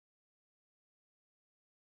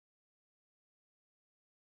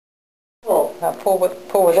pull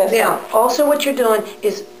with this. Now, also what you're doing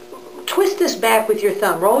is twist this back with your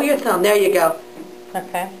thumb. Roll your thumb. There you go.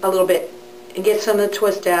 Okay. A little bit. And get some of the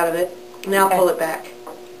twist out of it. Now Okay. pull it back.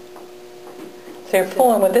 So you're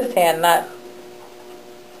pulling with this hand, not...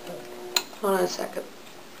 Hold on a second.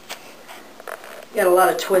 Got a lot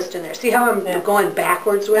of twist in there. See how I'm going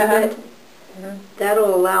backwards with it? Mm-hmm.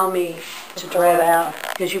 That'll allow me to draw it out.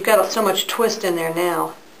 because you've got so much twist in there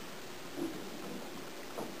now.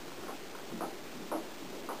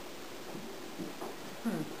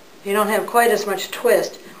 You don't have quite as much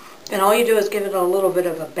twist, and all you do is give it a little bit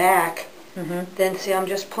of a back. Then see, I'm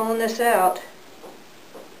just pulling this out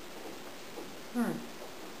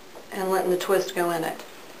and letting the twist go in it.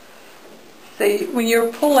 So when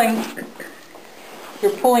you're pulling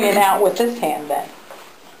it out with this hand then?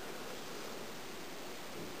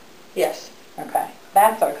 Yes. Okay.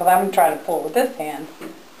 That's all, because I'm trying to pull with this hand.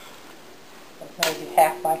 That's maybe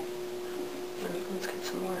halfway. Let's get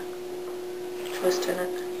some more twist in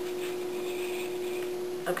it.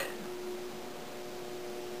 Okay.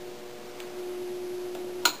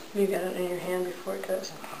 You got it in your hand before it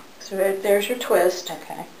goes. Okay. So there's your twist.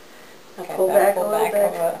 Okay. Now Okay, pull back a pull little back bit.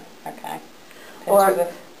 a little. Okay. Or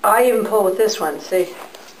I even pull with this one, see?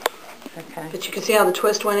 Okay. But you can see how the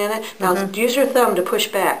twist went in it? Now use your thumb to push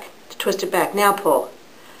back, to twist it back. Now pull.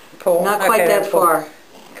 Pull. Not quite that far.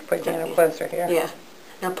 Put your hand closer here. Yeah.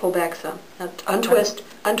 Now pull back some. Now untwist.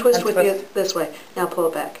 Untwist with you this way. Now pull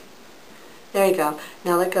it back. There you go.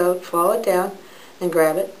 Now let go. Follow it down. Then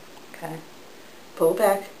grab it. Okay. Pull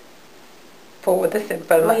back. Pull with this hand.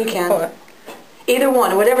 But Well, you can. Either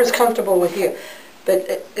one, whatever's comfortable with you.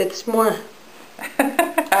 But it's more...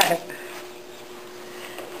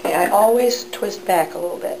 I always twist back a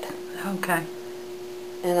little bit. Okay.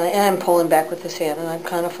 And I'm pulling back with this hand, and I'm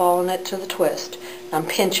kind of following it to the twist. I'm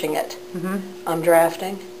pinching it. I'm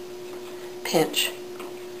drafting. Pinch.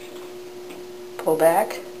 Pull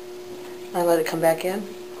back. I let it come back in.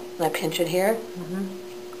 And I pinch it here.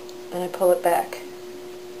 And I pull it back.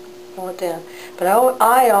 Pull it down. But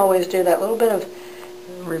I always do that little bit of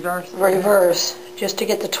reverse just to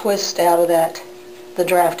get the twist out of the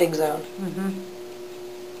drafting zone.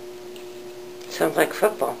 Sounds like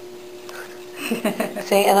football.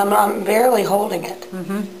 See, and I'm barely holding it.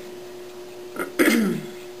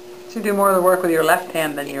 So you do more of the work with your left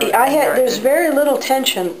hand than your right hand. There's very little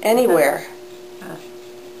tension anywhere.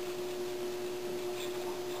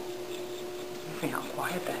 See how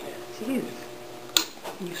quiet that is. Jesus.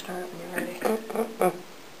 You start when you're ready.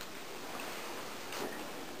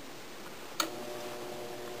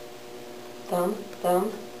 Thumb,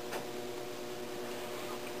 thumb.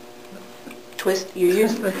 Twist. You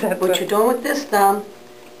use what you're doing with this thumb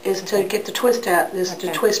is to get the twist out. Is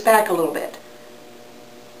to twist back a little bit.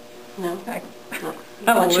 No. No.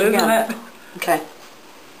 I'm losing it. Okay.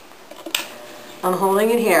 I'm holding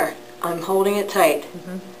it here. I'm holding it tight.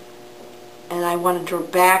 And I want to draw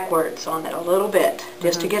backwards on it a little bit,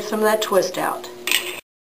 just to get some of that twist out.